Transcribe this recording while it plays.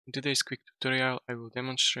In today's quick tutorial, I will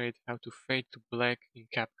demonstrate how to fade to black in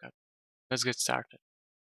CapCut. Let's get started.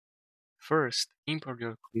 First, import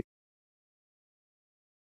your clip.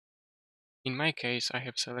 In my case, I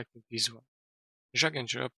have selected this one. Drag and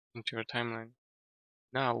drop into your timeline.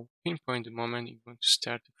 Now, pinpoint the moment you want to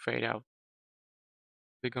start to fade out.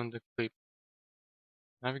 Click on the clip.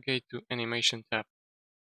 Navigate to Animation tab.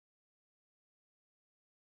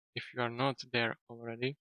 If you are not there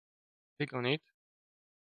already, click on it.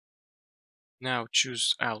 Now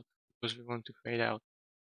choose Out, because we want to fade out,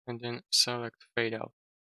 and then select Fade Out.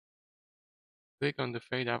 Click on the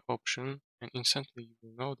Fade Out option, and instantly you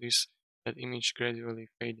will notice that image gradually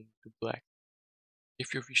fading to black.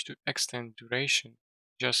 If you wish to extend duration,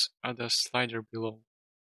 just add a slider below.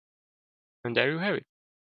 And there you have it,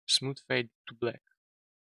 smooth fade to black.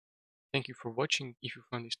 Thank you for watching. If you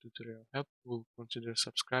found this tutorial helpful, consider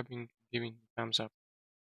subscribing and giving a thumbs up.